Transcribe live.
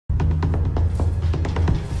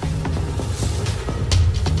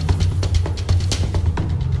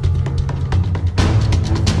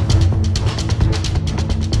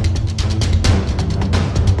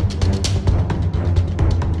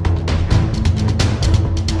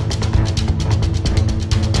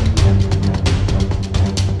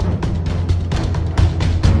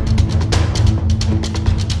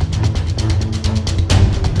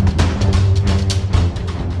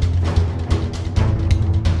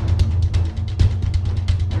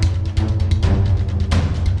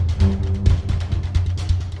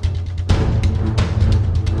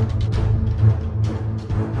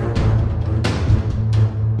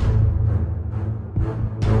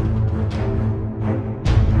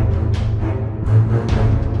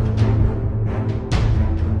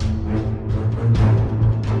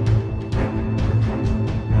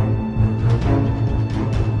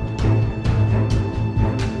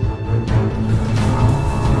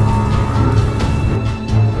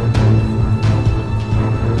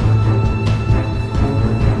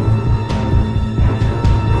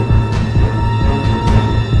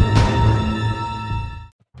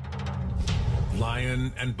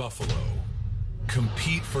buffalo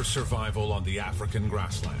compete for survival on the African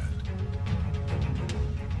grassland.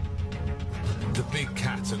 The big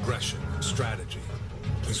cat's aggression and strategy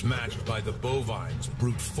is matched by the bovine's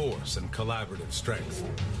brute force and collaborative strength.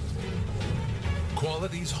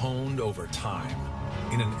 Qualities honed over time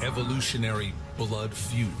in an evolutionary blood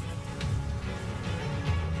feud.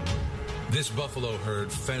 This buffalo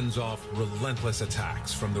herd fends off relentless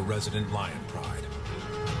attacks from the resident lion pride.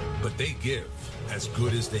 But they give as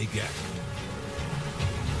good as they get.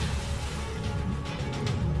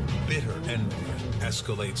 Bitter envy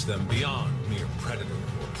escalates them beyond mere predator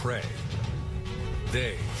or prey.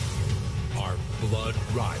 They are blood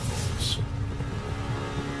rivals.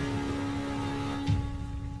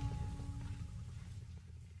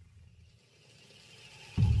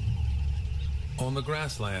 On the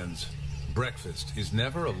grasslands, breakfast is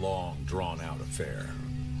never a long, drawn-out affair.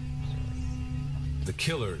 The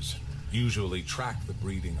killers usually track the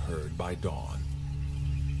breeding herd by dawn.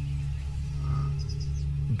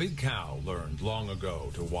 Big Cow learned long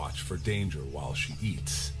ago to watch for danger while she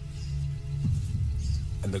eats.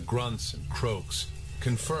 And the grunts and croaks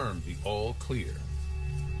confirm the all clear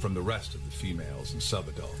from the rest of the females and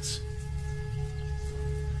subadults.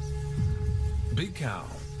 Big Cow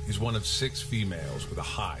is one of 6 females with a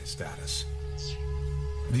high status.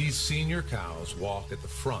 These senior cows walk at the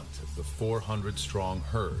front of the 400-strong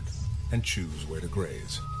herd and choose where to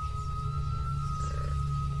graze.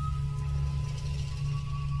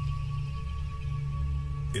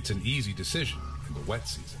 It's an easy decision in the wet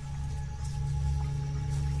season.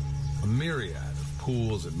 A myriad of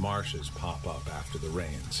pools and marshes pop up after the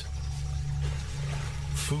rains.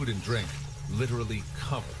 Food and drink literally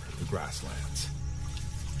cover the grasslands.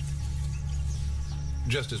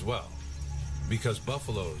 Just as well, because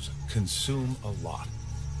buffaloes consume a lot.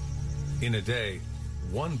 In a day,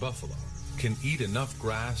 one buffalo can eat enough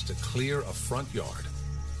grass to clear a front yard.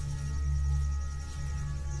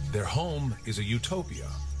 Their home is a utopia,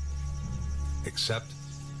 except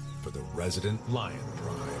for the resident lion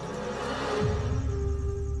pride.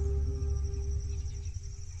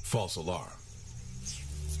 False alarm.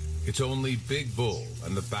 It's only Big Bull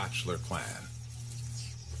and the Bachelor clan.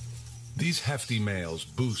 These hefty males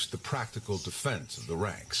boost the practical defense of the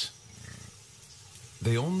ranks.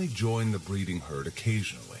 They only join the breeding herd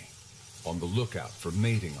occasionally, on the lookout for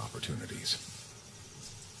mating opportunities.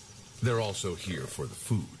 They're also here for the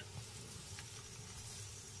food.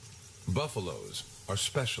 Buffaloes are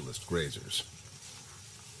specialist grazers.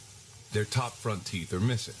 Their top front teeth are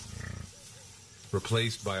missing,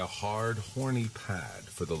 replaced by a hard, horny pad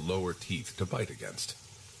for the lower teeth to bite against.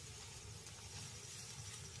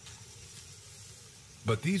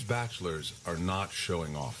 But these bachelors are not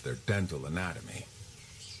showing off their dental anatomy.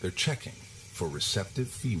 They're checking for receptive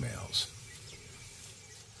females.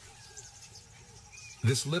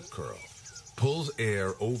 This lip curl pulls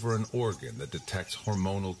air over an organ that detects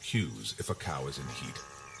hormonal cues if a cow is in heat.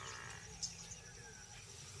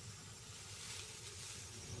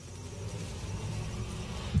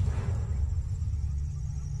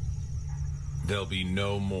 There'll be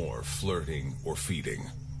no more flirting or feeding.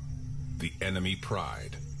 The enemy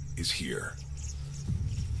pride is here.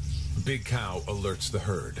 Big Cow alerts the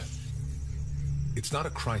herd. It's not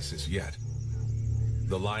a crisis yet.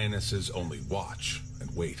 The lionesses only watch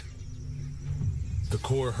and wait. The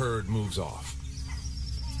core herd moves off.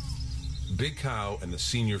 Big Cow and the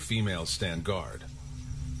senior females stand guard.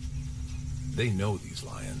 They know these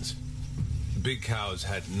lions. Big Cow's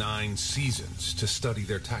had 9 seasons to study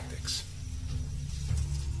their tactics.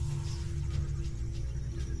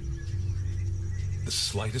 The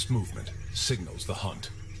slightest movement signals the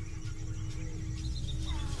hunt.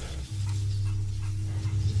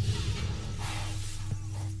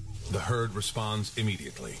 The herd responds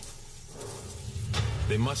immediately.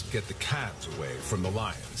 They must get the calves away from the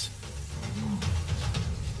lions.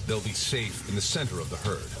 They'll be safe in the center of the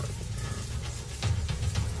herd.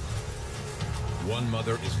 One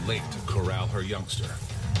mother is late to corral her youngster,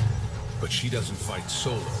 but she doesn't fight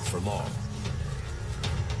solo for long.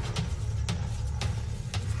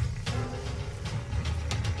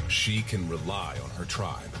 She can rely on her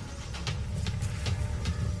tribe.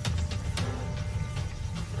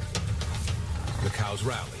 The cows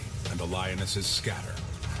rally, and the lionesses scatter.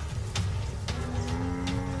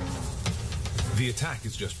 The attack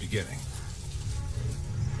is just beginning.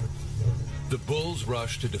 The bulls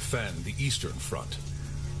rush to defend the eastern front.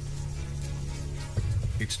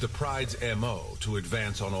 It's the pride's MO to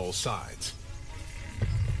advance on all sides.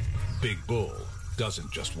 Big Bull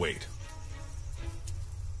doesn't just wait.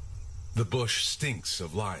 The bush stinks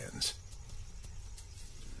of lions.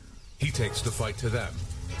 He takes the fight to them,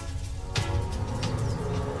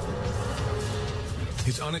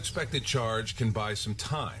 His unexpected charge can buy some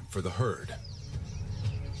time for the herd.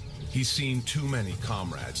 He's seen too many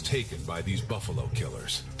comrades taken by these buffalo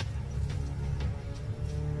killers.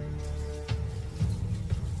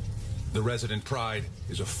 The resident pride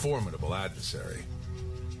is a formidable adversary.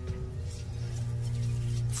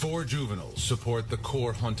 4 juveniles support the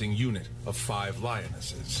core hunting unit of 5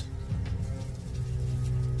 lionesses.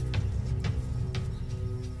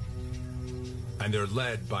 And they're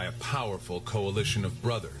led by a powerful coalition of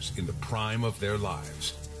brothers in the prime of their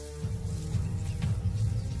lives.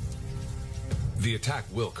 The attack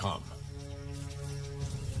will come.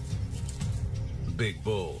 Big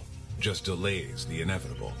Bull just delays the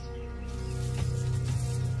inevitable.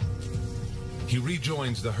 He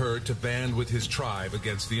rejoins the herd to band with his tribe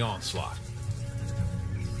against the onslaught.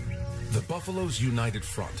 The Buffalo's united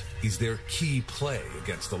front is their key play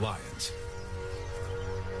against the lions.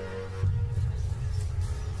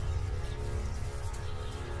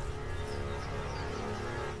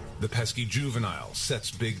 The pesky juvenile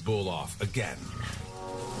sets Big Bull off again.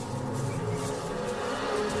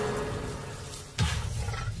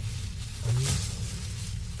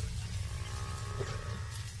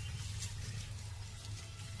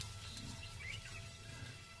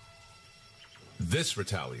 This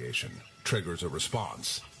retaliation triggers a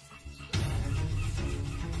response.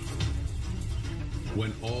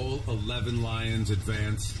 When all 11 lions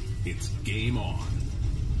advance, it's game on.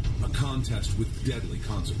 A contest with deadly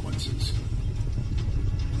consequences.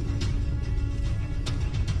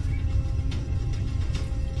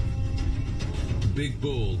 Big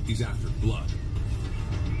Bull is after blood.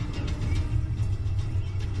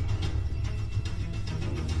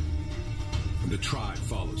 The tribe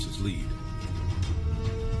follows his lead.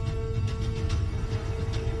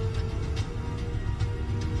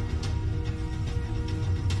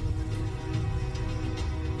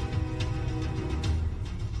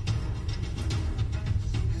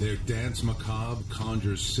 Their dance macabre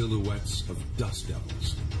conjures silhouettes of dust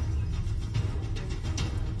devils.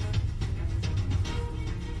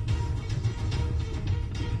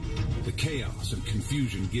 The chaos and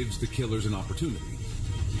confusion gives the killers an opportunity.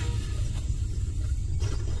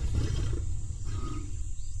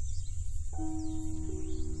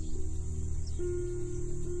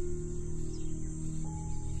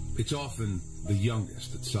 It's often the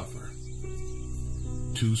youngest that suffer.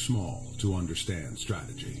 Too small to understand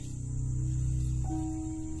strategy.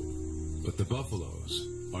 But the buffaloes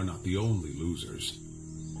are not the only losers.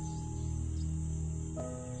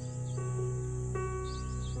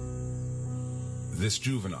 This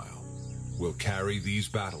juvenile will carry these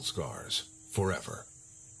battle scars forever.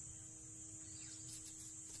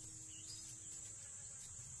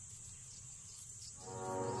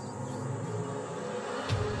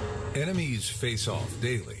 Enemies face off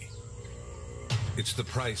daily. It's the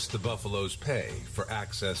price the buffaloes pay for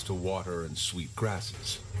access to water and sweet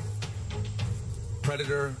grasses.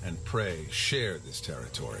 Predator and prey share this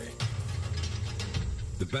territory.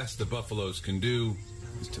 The best the buffaloes can do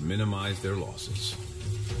is to minimize their losses.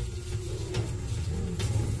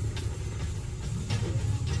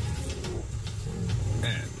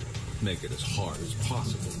 And make it as hard as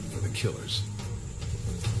possible for the killers.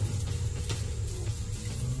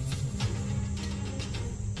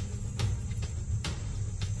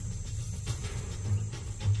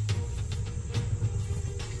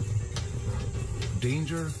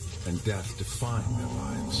 Danger and death define their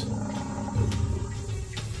lives.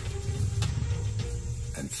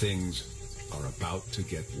 And things are about to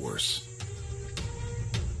get worse.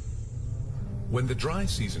 When the dry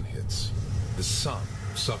season hits, the sun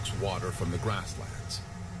sucks water from the grasslands.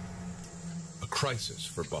 A crisis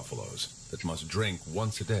for buffaloes that must drink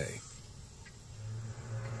once a day.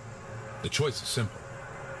 The choice is simple: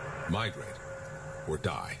 migrate or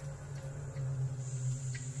die.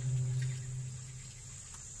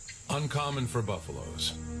 Uncommon for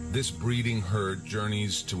buffaloes, this breeding herd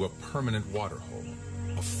journeys to a permanent waterhole,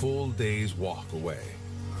 a full day's walk away.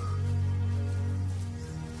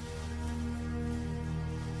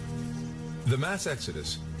 The mass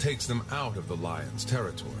exodus takes them out of the lions'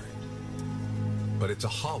 territory. But it's a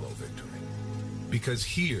hollow victory, because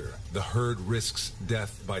here the herd risks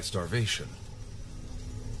death by starvation.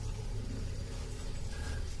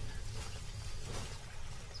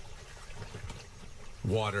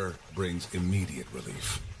 Water brings immediate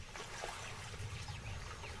relief.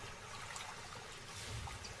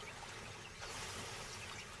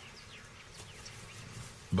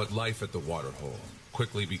 But life at the waterhole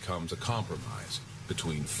quickly becomes a compromise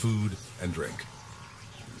between food and drink.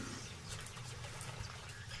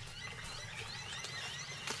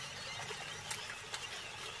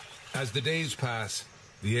 As the days pass,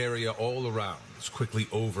 the area all around is quickly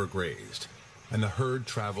overgrazed, and the herd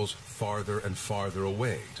travels farther and farther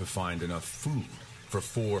away to find enough food for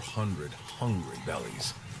 400 hungry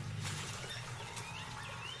bellies.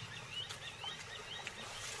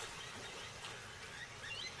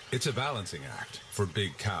 It's a balancing act for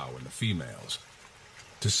Big Cow and the females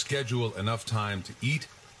to schedule enough time to eat,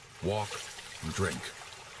 walk, and drink.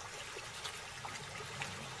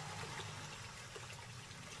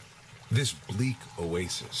 This bleak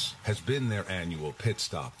oasis has been their annual pit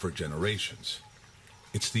stop for generations.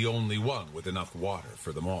 It's the only one with enough water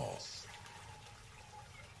for them all.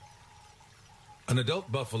 An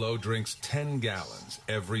adult buffalo drinks 10 gallons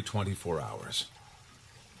every 24 hours.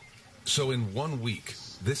 So in 1 week,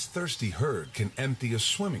 this thirsty herd can empty a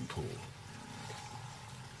swimming pool.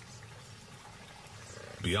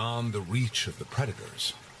 Beyond the reach of the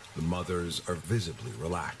predators, the mothers are visibly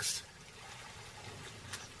relaxed.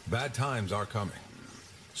 Bad times are coming,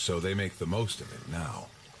 so they make the most of it now.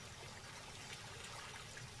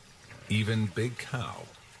 Even Big Cow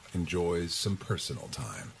enjoys some personal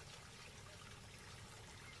time.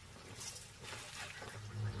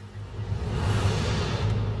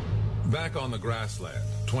 Back on the grassland,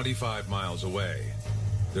 25 miles away,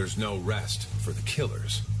 there's no rest for the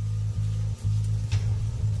killers.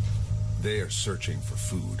 They are searching for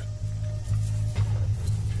food.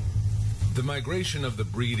 The migration of the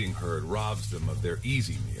breeding herd robs them of their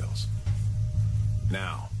easy meals.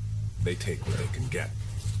 Now, they take what they can get.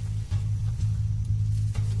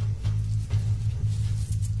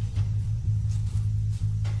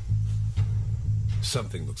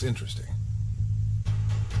 Something looks interesting.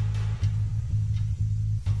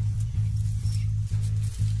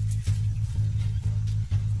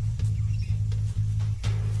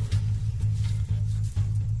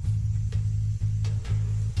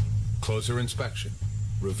 Closer inspection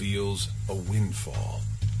reveals a windfall.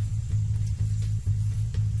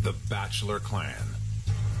 The Bachelor clan.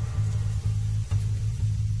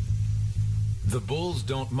 The bulls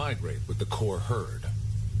don't migrate with the core herd.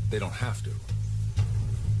 They don't have to.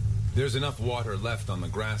 There's enough water left on the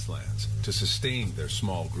grasslands to sustain their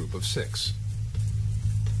small group of 6.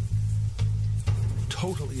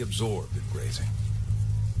 Totally absorbed in grazing.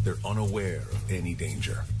 They're unaware of any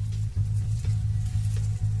danger.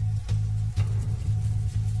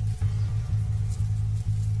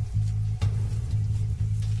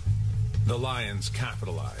 The lions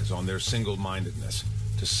capitalize on their single-mindedness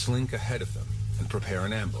to slink ahead of them and prepare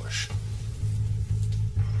an ambush.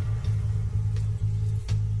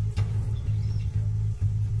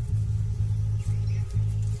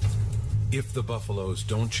 If the buffaloes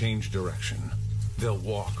don't change direction, they'll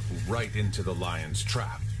walk right into the lion's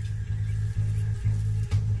trap.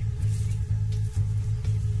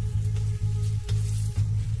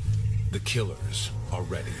 The killers are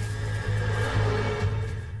ready.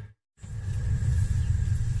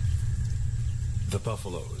 The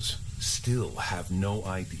buffaloes still have no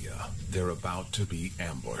idea they're about to be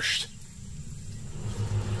ambushed.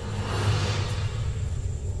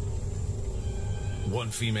 One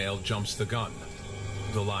female jumps the gun.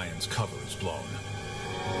 The lion's cover is blown.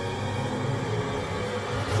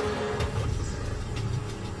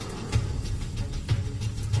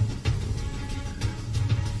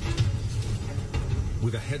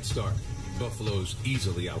 With a head start, buffaloes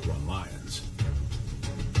easily outrun lions.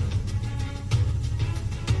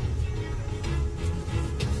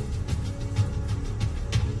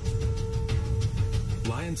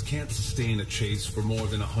 Lions can't sustain a chase for more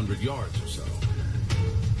than 100 yards or so.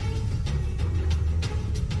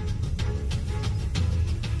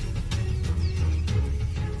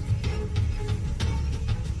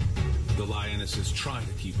 The lionesses try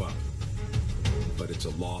to keep up, but it's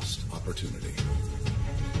a lost opportunity.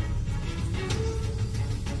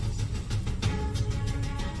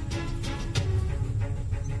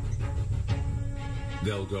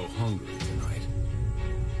 They'll go hungry tonight.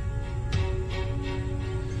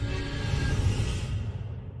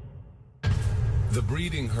 The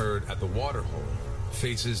breeding herd at the waterhole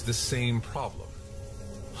faces the same problem: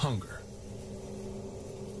 hunger.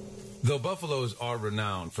 Though buffaloes are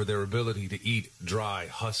renowned for their ability to eat dry,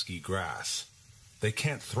 husky grass, they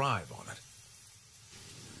can't thrive on it.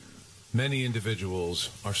 Many individuals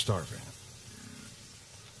are starving.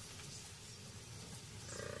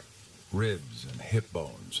 Ribs and hip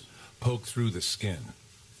bones poke through the skin,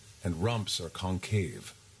 and rumps are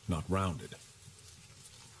concave, not rounded.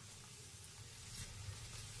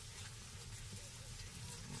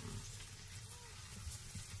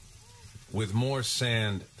 With more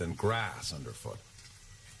sand than grass underfoot,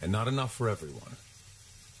 and not enough for everyone,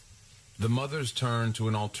 the mothers turn to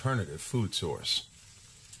an alternative food source.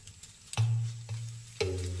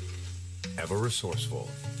 Ever resourceful,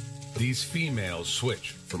 these females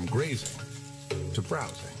switch from grazing to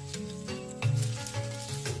browsing.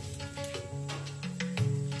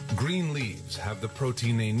 Green leaves have the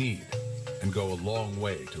protein they need and go a long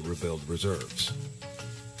way to rebuild reserves.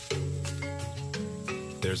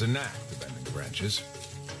 There's a knack to bending branches.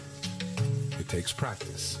 It takes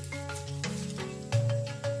practice.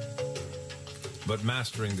 But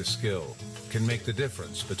mastering the skill can make the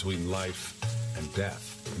difference between life and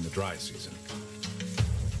death in the dry season.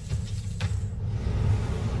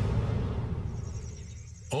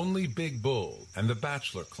 Only Big Bull and the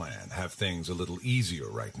Bachelor clan have things a little easier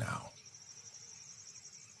right now.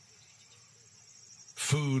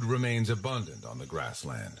 Food remains abundant on the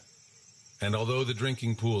grassland, and although the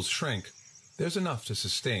drinking pools shrink, there's enough to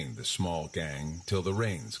sustain the small gang till the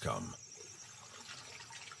rains come.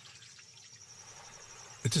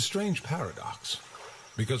 It's a strange paradox,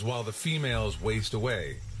 because while the females waste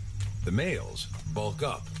away, the males bulk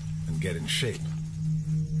up and get in shape.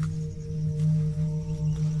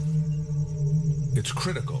 It's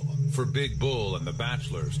critical for Big Bull and the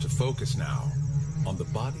Bachelors to focus now on the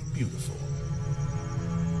body beautiful.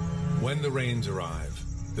 When the rains arrive,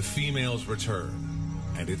 the females return,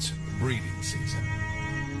 and it's breeding season.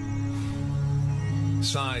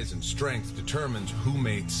 Size and strength determines who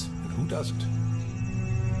mates and who doesn't.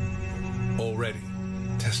 Already,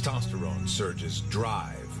 testosterone surges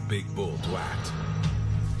drive Big Bull to act.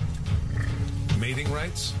 Mating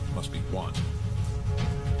rights must be won.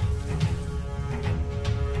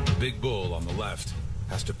 Big Bull on the left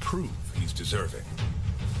has to prove he's deserving.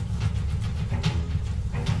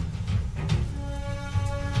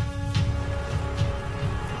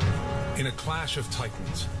 In a clash of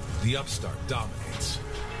titans, the upstart dominates.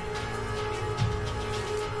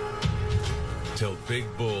 Till Big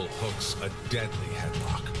Bull hooks a deadly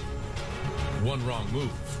headlock. One wrong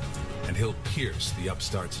move, and he'll pierce the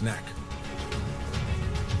upstart's neck.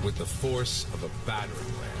 With the force of a battering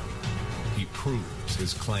ram, he proves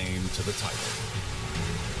his claim to the title.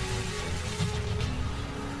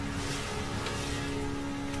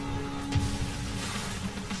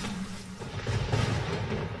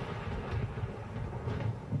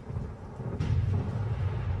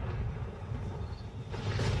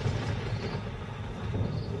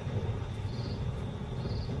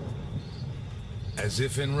 As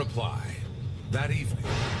if in reply, that evening,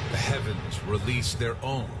 the heavens release their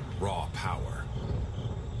own raw power.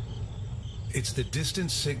 It's the distant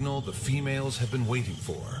signal the females have been waiting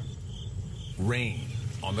for. Rain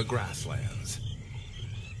on the grasslands.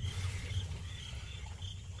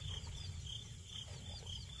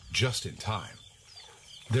 Just in time.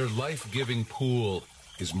 Their life-giving pool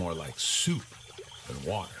is more like soup than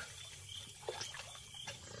water.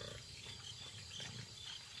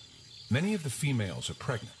 Many of the females are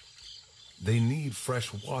pregnant. They need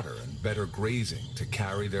fresh water and better grazing to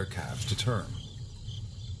carry their calves to term.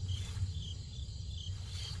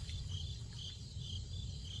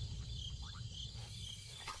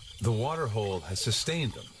 The water hole has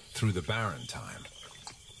sustained them through the barren time.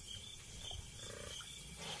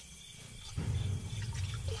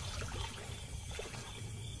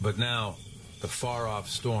 But now, the far-off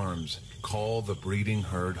storms call the breeding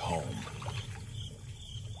herd home.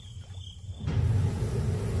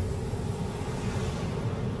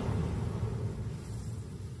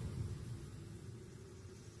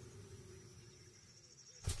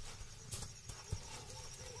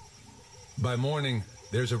 By morning,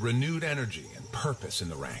 there's a renewed energy and purpose in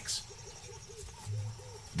the ranks.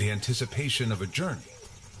 The anticipation of a journey.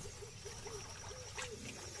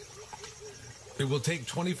 It will take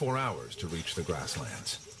 24 hours to reach the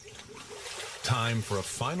grasslands. Time for a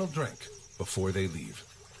final drink before they leave.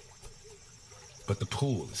 But the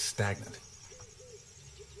pool is stagnant.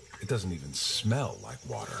 It doesn't even smell like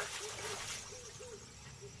water.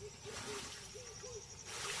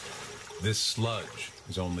 This sludge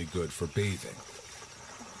is only good for bathing.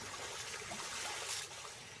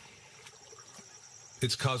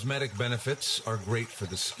 Its cosmetic benefits are great for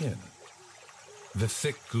the skin. The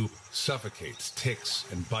thick goop suffocates ticks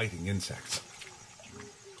and biting insects.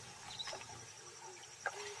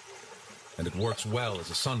 And it works well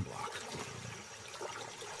as a sunblock.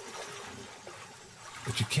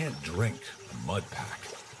 But you can't drink a mud pack.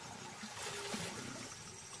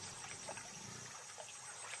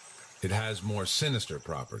 It has more sinister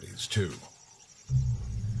properties, too.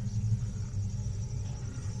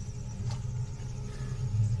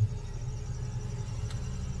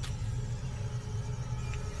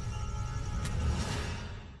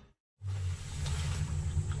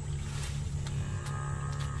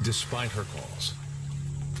 Despite her calls,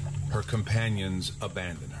 her companions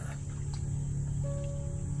abandon her.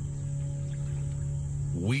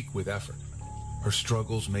 Weak with effort, her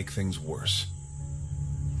struggles make things worse.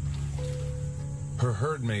 Her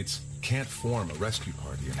herd mates can't form a rescue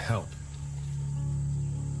party and help.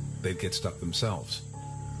 They'd get stuck themselves.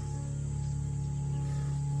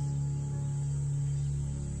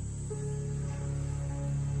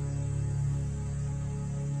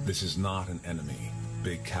 This is not an enemy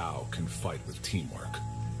Big Cow can fight with teamwork.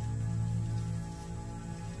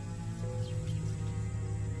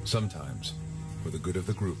 Sometimes, for the good of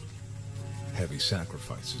the group, heavy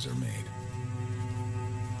sacrifices are made.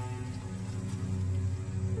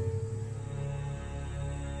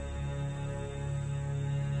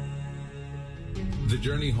 The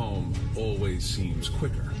journey home always seems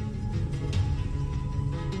quicker.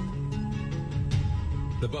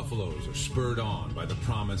 The buffaloes are spurred on by the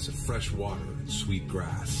promise of fresh water and sweet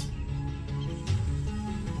grass.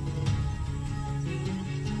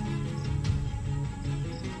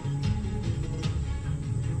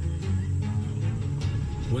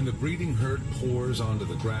 When the breeding herd pours onto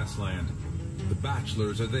the grassland, the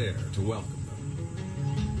bachelors are there to welcome them.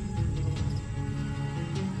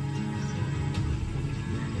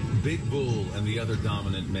 Big Bull and the other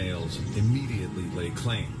dominant males immediately lay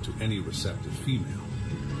claim to any receptive female.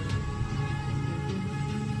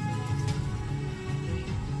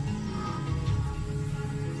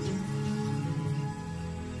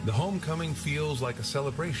 The homecoming feels like a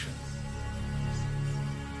celebration.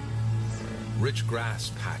 Rich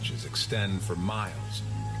grass patches extend for miles,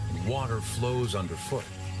 and water flows underfoot.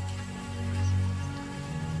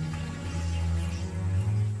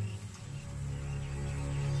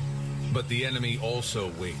 But the enemy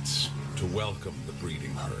also waits to welcome the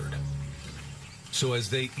breeding herd. So as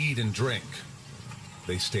they eat and drink,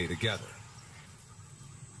 they stay together.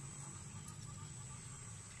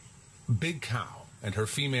 Big Cow and her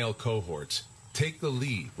female cohorts take the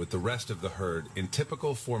lead with the rest of the herd in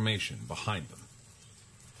typical formation behind them.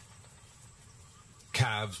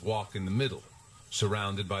 Calves walk in the middle,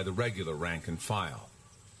 surrounded by the regular rank and file,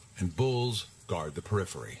 and bulls guard the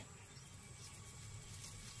periphery.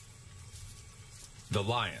 The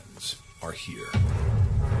lions are here.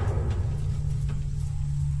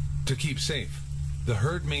 To keep safe, the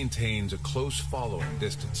herd maintains a close following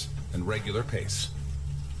distance and regular pace.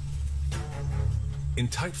 In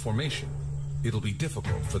tight formation, it'll be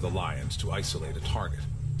difficult for the lions to isolate a target.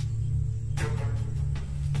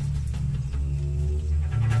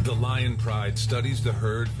 The Lion Pride studies the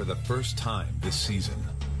herd for the first time this season.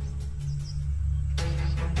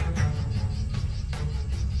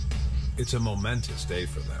 It's a momentous day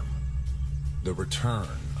for them. The return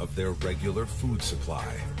of their regular food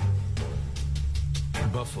supply.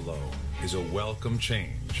 Buffalo is a welcome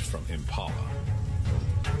change from Impala.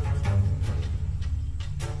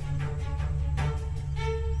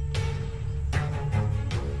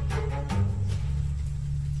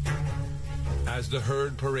 As the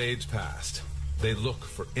herd parades past, they look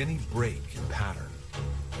for any break in pattern.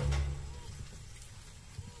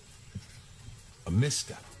 A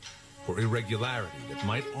misstep or irregularity that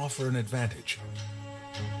might offer an advantage.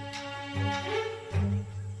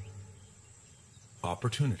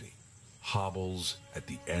 Opportunity hobbles at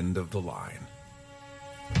the end of the line.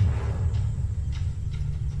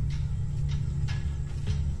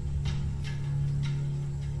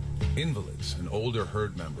 Invalids and older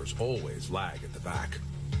herd members always lag at the back.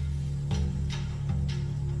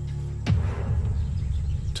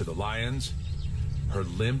 To the lions, her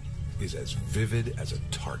limp is as vivid as a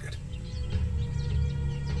target.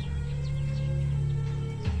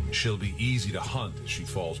 She'll be easy to hunt as she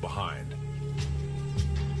falls behind.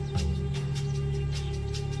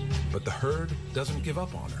 But the herd doesn't give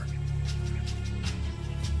up on her.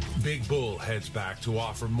 Big Bull heads back to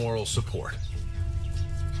offer moral support.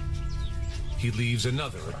 He leaves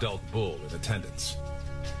another adult bull in attendance.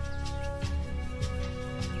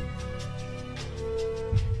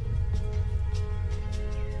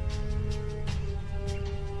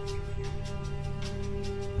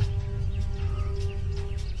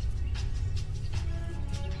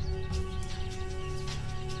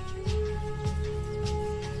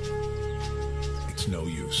 It's no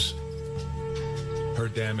use. Her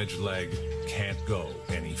damaged leg can't go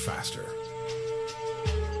any faster.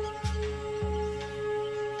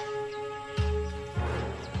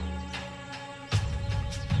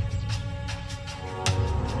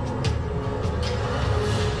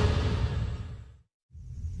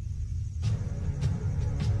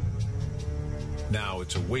 Now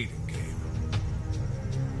it's a waiting game.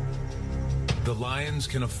 The lions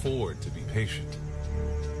can afford to be patient.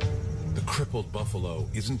 The crippled buffalo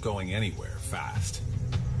isn't going anywhere fast.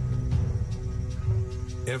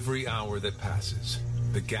 Every hour that passes,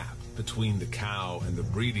 the gap between the cow and the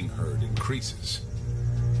breeding herd increases,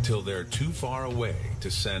 till they're too far away to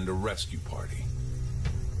send a rescue party.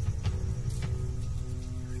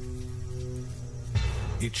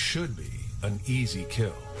 It should be an easy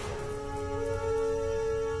kill.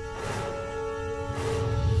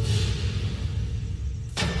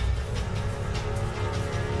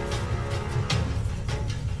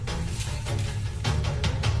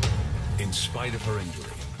 In spite of her injury,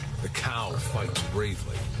 the cow fights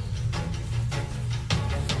bravely.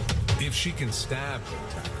 If she can stab her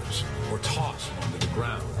attackers or toss one to the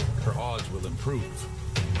ground, her odds will improve.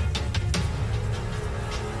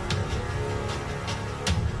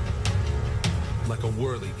 Like a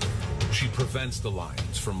whirligig, she prevents the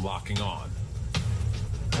lions from locking on.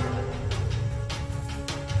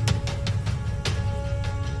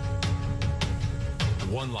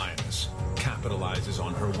 One lioness capitalizes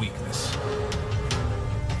on her weakness.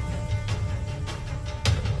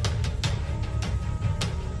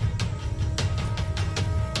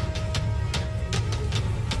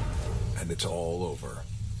 And it's all over.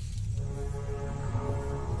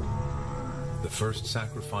 The first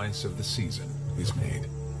sacrifice of the season is made.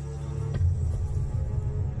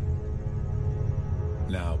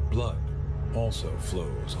 Now blood also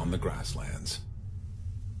flows on the grasslands.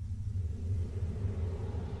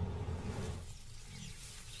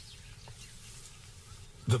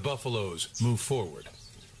 The buffaloes move forward.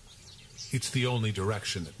 It's the only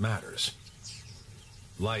direction that matters.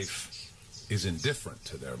 Life is indifferent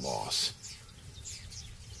to their loss.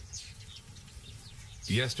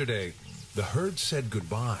 Yesterday, the herd said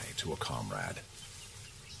goodbye to a comrade.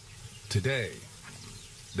 Today,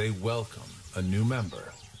 they welcome a new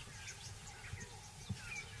member.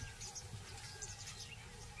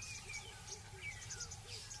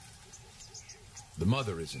 The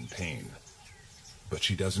mother is in pain, but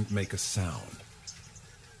she doesn't make a sound.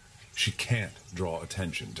 She can't draw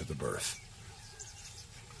attention to the birth.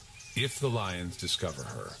 If the lions discover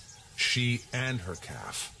her, she and her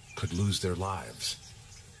calf could lose their lives.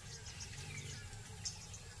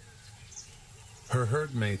 Her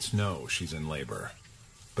herd mates know she's in labor,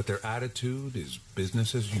 but their attitude is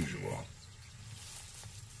business as usual.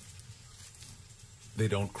 They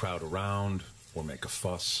don't crowd around or make a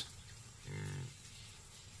fuss.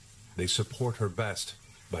 They support her best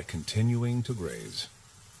by continuing to graze.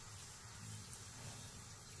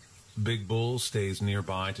 Big Bull stays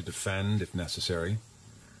nearby to defend if necessary.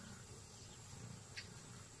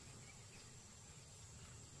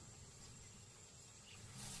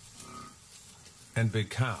 And Big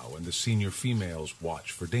Cow and the senior females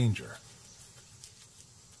watch for danger.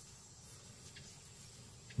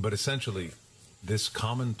 But essentially, this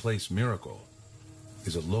commonplace miracle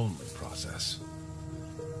is a lonely process.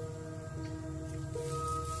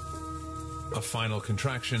 A final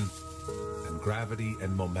contraction, and gravity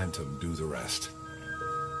and momentum do the rest.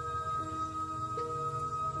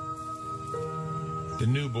 The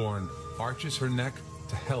newborn arches her neck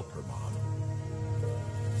to help her mom.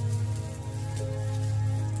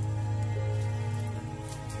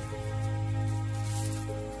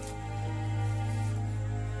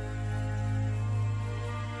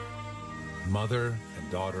 Mother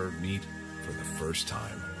and daughter meet for the first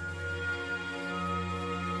time.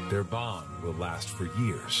 Their bond will last for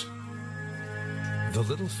years. The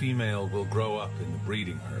little female will grow up in the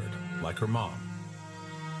breeding herd like her mom.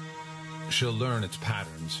 She'll learn its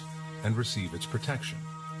patterns and receive its protection,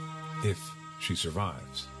 if she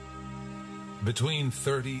survives. Between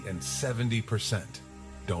 30 and 70%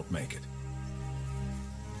 don't make it.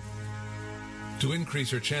 To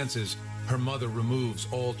increase her chances, her mother removes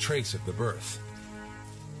all trace of the birth.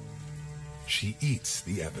 She eats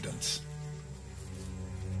the evidence.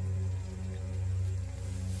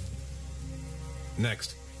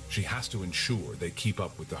 Next, she has to ensure they keep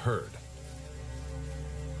up with the herd.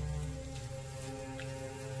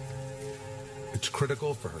 It's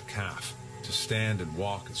critical for her calf to stand and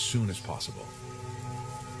walk as soon as possible.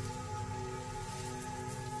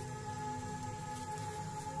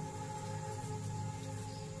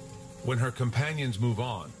 When her companions move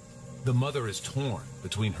on, the mother is torn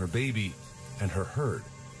between her baby and her herd.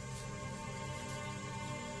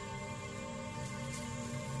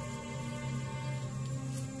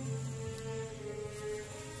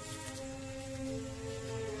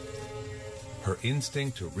 Her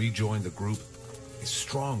instinct to rejoin the group is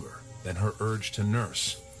stronger than her urge to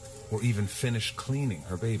nurse or even finish cleaning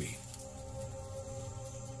her baby.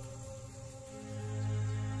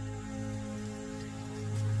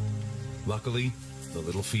 Luckily, The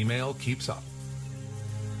little female keeps up.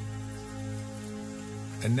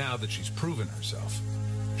 And now that she's proven herself,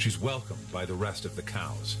 she's welcomed by the rest of the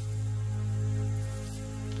cows.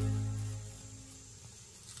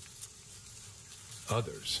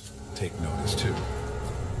 Others take notice too.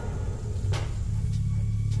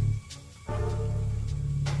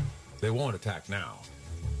 They won't attack now.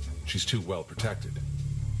 She's too well protected.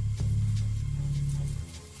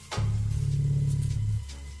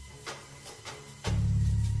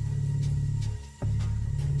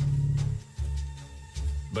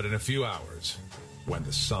 But in a few hours, when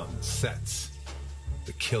the sun sets,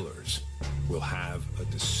 the killers will have a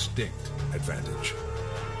distinct advantage.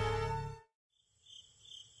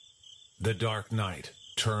 The dark night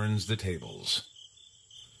turns the tables.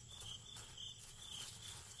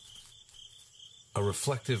 A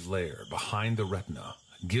reflective layer behind the retina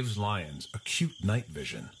gives lions acute night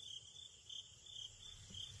vision.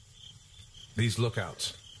 These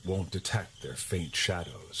lookouts won't detect their faint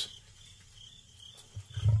shadows.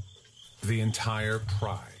 The entire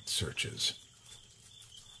pride searches.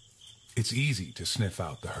 It's easy to sniff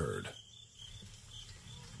out the herd.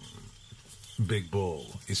 Big Bull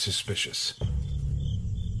is suspicious.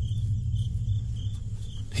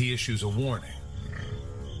 He issues a warning.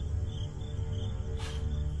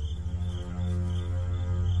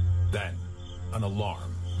 Then, an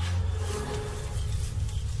alarm.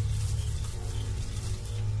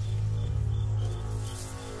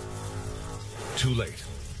 Too late.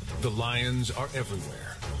 The lions are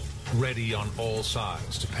everywhere, ready on all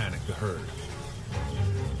sides to panic the herd.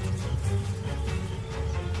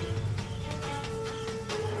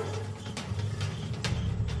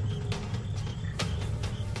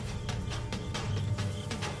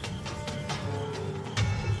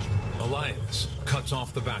 A lioness cuts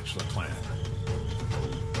off the Bachelor clan.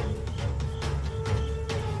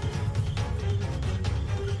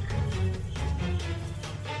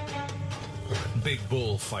 Big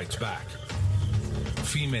Bull fights back.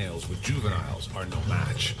 Females with juveniles are no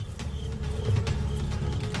match.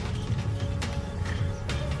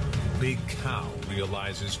 Big Cow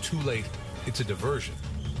realizes too late it's a diversion.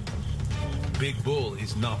 Big Bull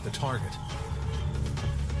is not the target.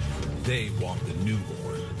 They want the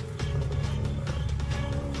newborn.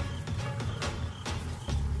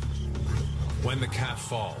 When the calf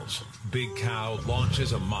falls, Big Cow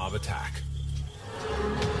launches a mob attack.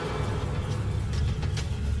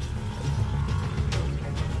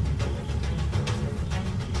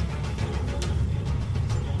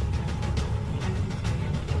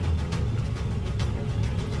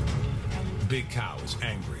 Big Cow is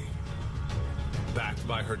angry. Backed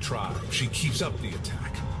by her tribe, she keeps up the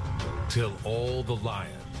attack till all the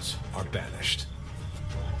lions are banished.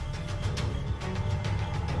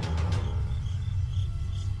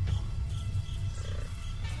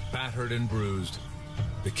 Battered and bruised,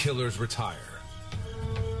 the killers retire,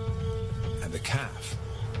 and the calf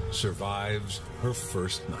survives her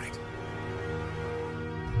first night.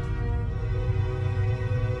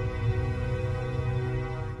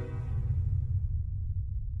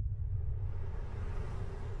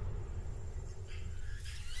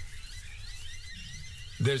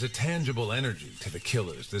 There's a tangible energy to the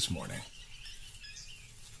killers this morning.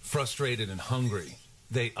 Frustrated and hungry,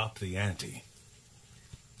 they up the ante.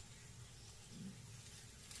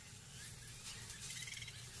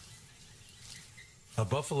 A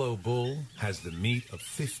buffalo bull has the meat of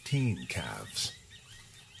 15 calves.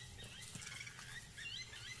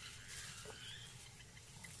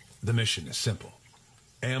 The mission is simple.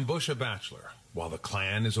 Ambush a bachelor while the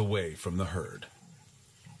clan is away from the herd.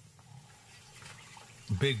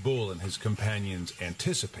 Big Bull and his companions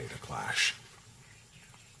anticipate a clash.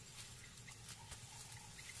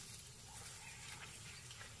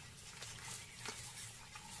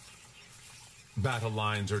 Battle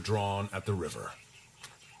lines are drawn at the river.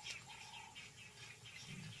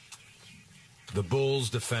 The bulls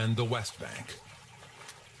defend the west bank.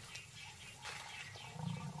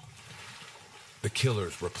 The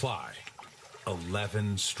killers reply,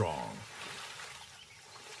 11 strong.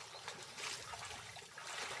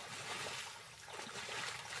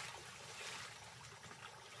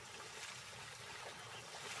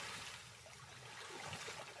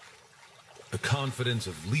 The confidence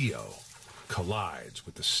of Leo collides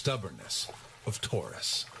with the stubbornness of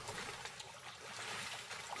Taurus.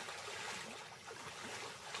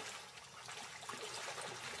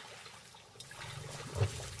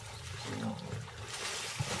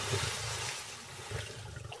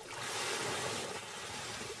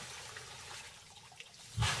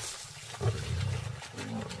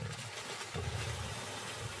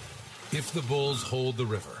 If the bulls hold the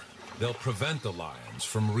river, they'll prevent the lions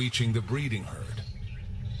from reaching the breeding herd.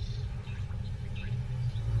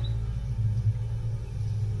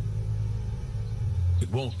 It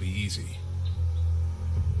won't be easy.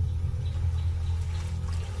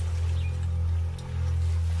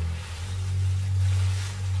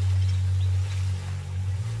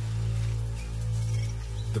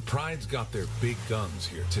 The Pride's got their big guns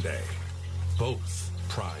here today. Both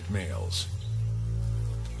Pride males.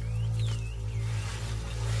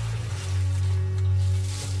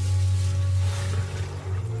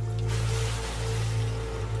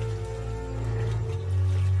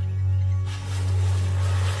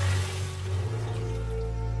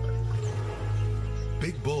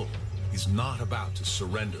 Big Bull is not about to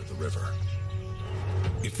surrender the river.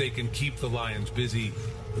 If they can keep the lions busy,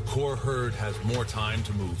 the core herd has more time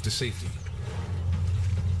to move to safety.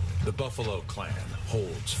 The Buffalo clan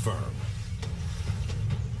holds firm.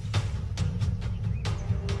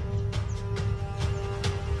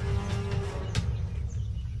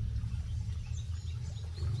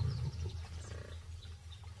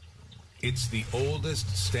 It's the oldest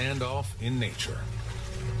standoff in nature.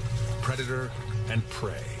 Predator and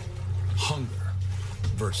prey. Hunger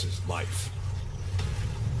versus life.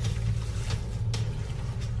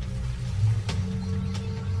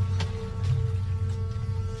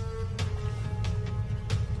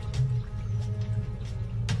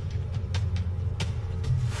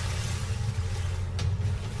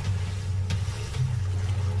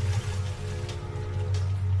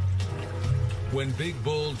 When Big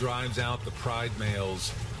Bull drives out the Pride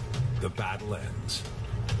males, the battle ends.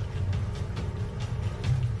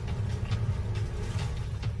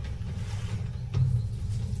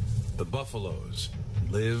 The buffaloes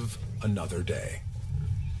live another day.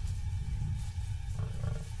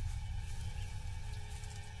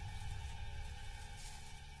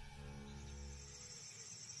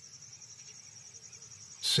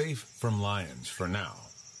 Safe from lions for now,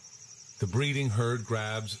 the breeding herd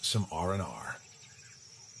grabs some R&R.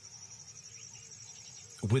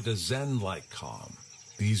 With a zen-like calm,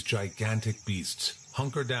 these gigantic beasts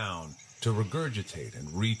hunker down to regurgitate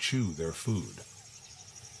and re-chew their food.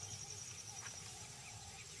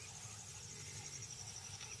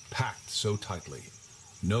 Packed so tightly,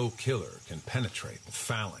 no killer can penetrate the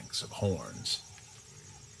phalanx of horns.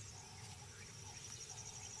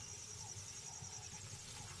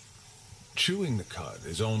 Chewing the cud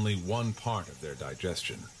is only one part of their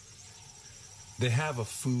digestion. They have a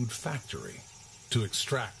food factory to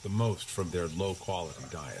extract the most from their low-quality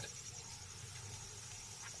diet.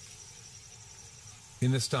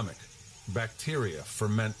 In the stomach, bacteria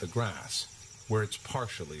ferment the grass, where it's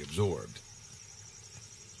partially absorbed.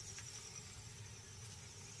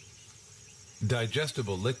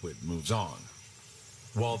 Digestible liquid moves on,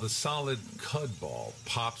 while the solid cud ball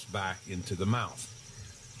pops back into the mouth,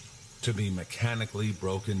 to be mechanically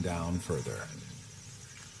broken down further.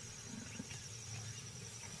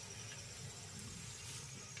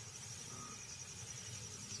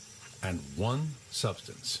 And one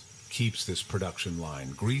substance keeps this production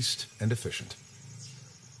line greased and efficient: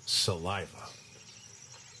 saliva.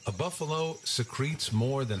 A buffalo secretes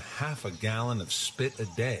more than half a gallon of spit a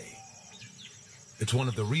day. It's one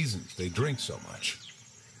of the reasons they drink so much.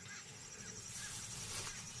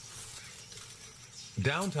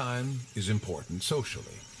 Downtime is important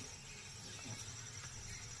socially.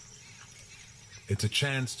 It's a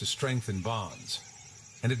chance to strengthen bonds,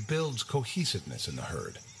 and it builds cohesiveness in the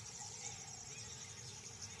herd.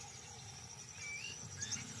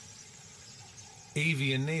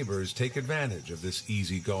 Avian neighbors take advantage of this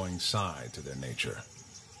easygoing side to their nature.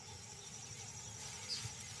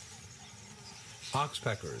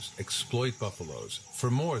 Oxpeckers exploit buffaloes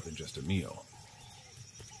for more than just a meal.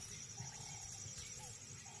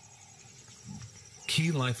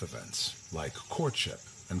 Key life events, like courtship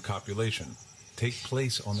and copulation, take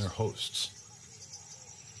place on their hosts.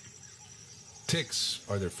 Ticks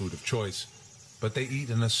are their food of choice, but they eat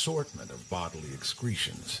an assortment of bodily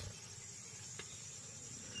excretions.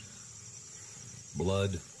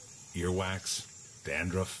 Blood, earwax,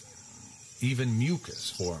 dandruff, even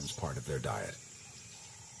mucus forms part of their diet.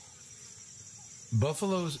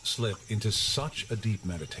 Buffaloes slip into such a deep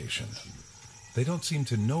meditation, they don't seem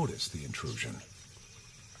to notice the intrusion.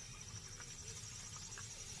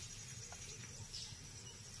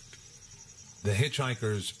 The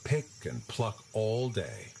hitchhikers pick and pluck all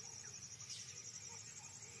day,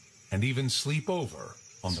 and even sleep over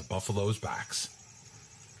on the buffaloes' backs.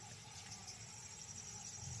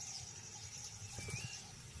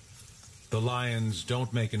 The lions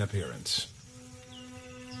don't make an appearance.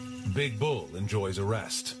 Big Bull enjoys a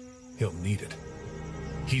rest. He'll need it.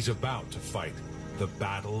 He's about to fight the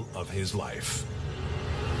battle of his life.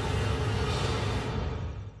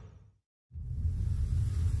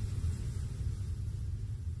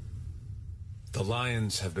 The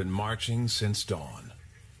lions have been marching since dawn.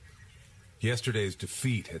 Yesterday's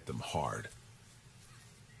defeat hit them hard.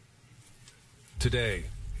 Today,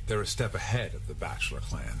 they're a step ahead of the Bachelor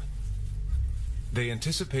clan. They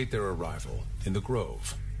anticipate their arrival in the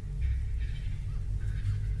Grove.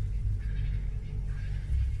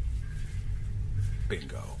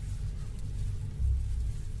 Bingo.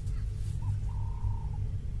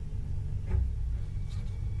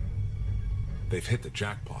 They've hit the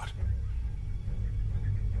jackpot.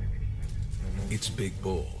 It's Big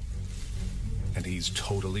Bull, and he's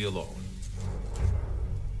totally alone.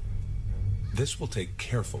 This will take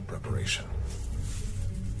careful preparation.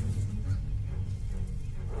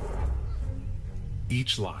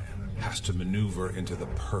 Each lion has to maneuver into the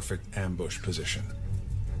perfect ambush position.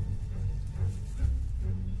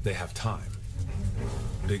 They have time.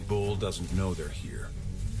 Big Bull doesn't know they're here.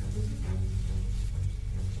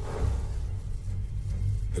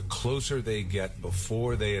 The closer they get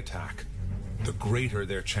before they attack, the greater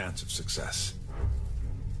their chance of success.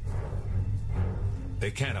 They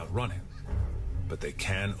can't outrun him, but they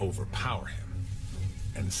can overpower him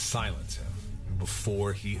and silence him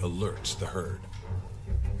before he alerts the herd.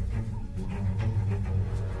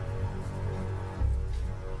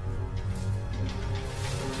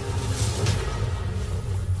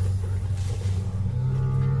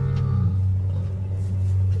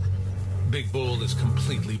 Big Bull is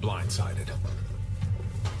completely blindsided.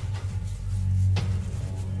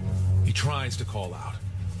 He tries to call out,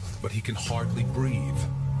 but he can hardly breathe.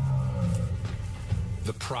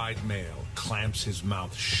 The pride male clamps his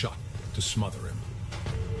mouth shut to smother him.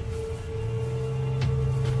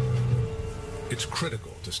 It's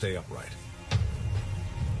critical to stay upright.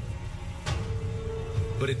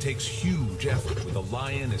 But it takes huge effort with a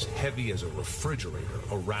lion as heavy as a refrigerator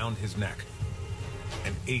around his neck,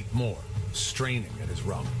 and 8 more straining at his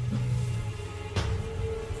rump.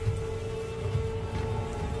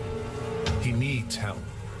 He needs help.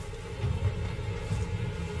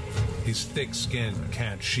 His thick skin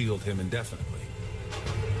can't shield him indefinitely.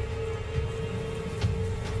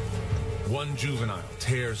 One juvenile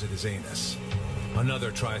tears at his anus.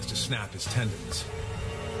 Another tries to snap his tendons.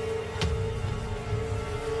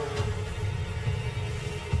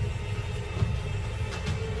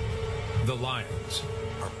 The lions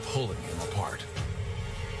are pulling him apart.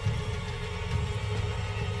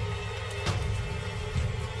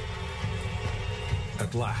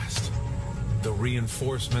 At last, the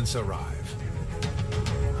reinforcements arrive.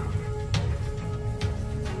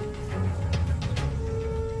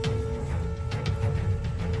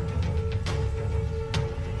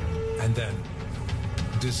 And then,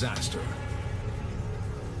 disaster.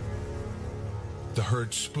 The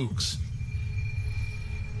herd spooks.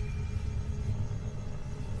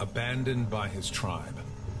 Abandoned by his tribe,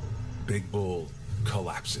 Big Bull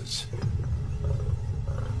collapses.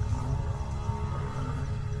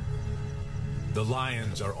 The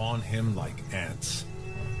lions are on him like ants.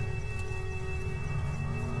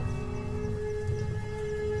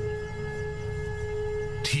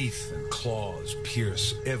 Teeth and claws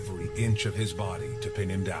pierce every inch of his body to pin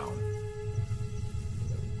him down.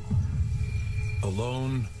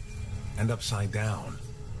 Alone and upside down,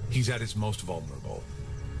 he's at his most vulnerable.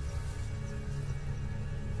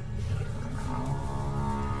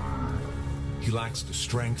 He lacks the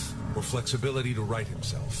strength or flexibility to right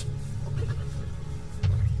himself.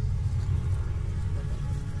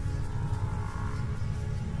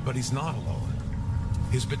 But he's not alone.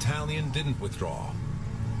 His battalion didn't withdraw.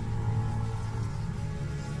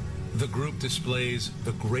 The group displays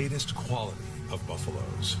the greatest quality of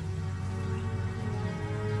buffaloes.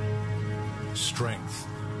 Strength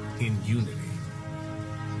in unity.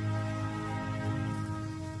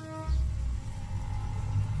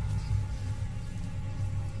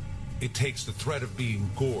 It takes the threat of being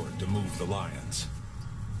gored to move the lions.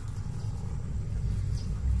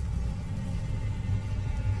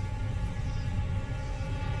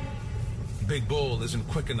 Big Bull isn't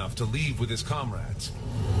quick enough to leave with his comrades.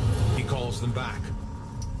 He calls them back.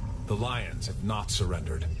 The lions have not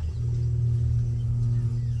surrendered.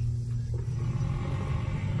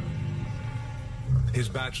 His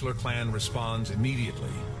Bachelor clan responds immediately,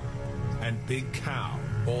 and Big Cow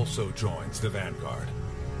also joins the vanguard.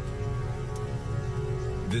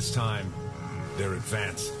 This time, their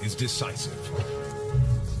advance is decisive.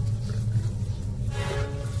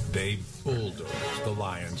 They bulldoze the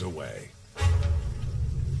lions away.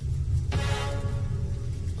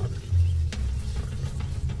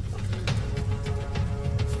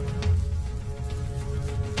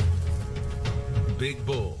 Big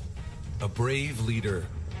Bull, a brave leader,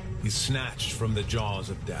 is snatched from the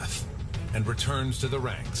jaws of death and returns to the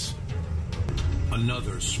ranks.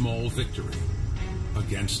 Another small victory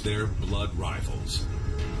against their blood rivals.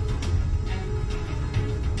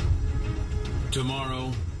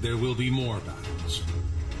 Tomorrow, there will be more battles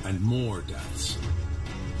and more deaths.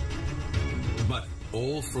 But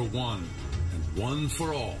all for one and one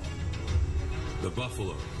for all, the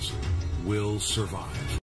Buffaloes will survive.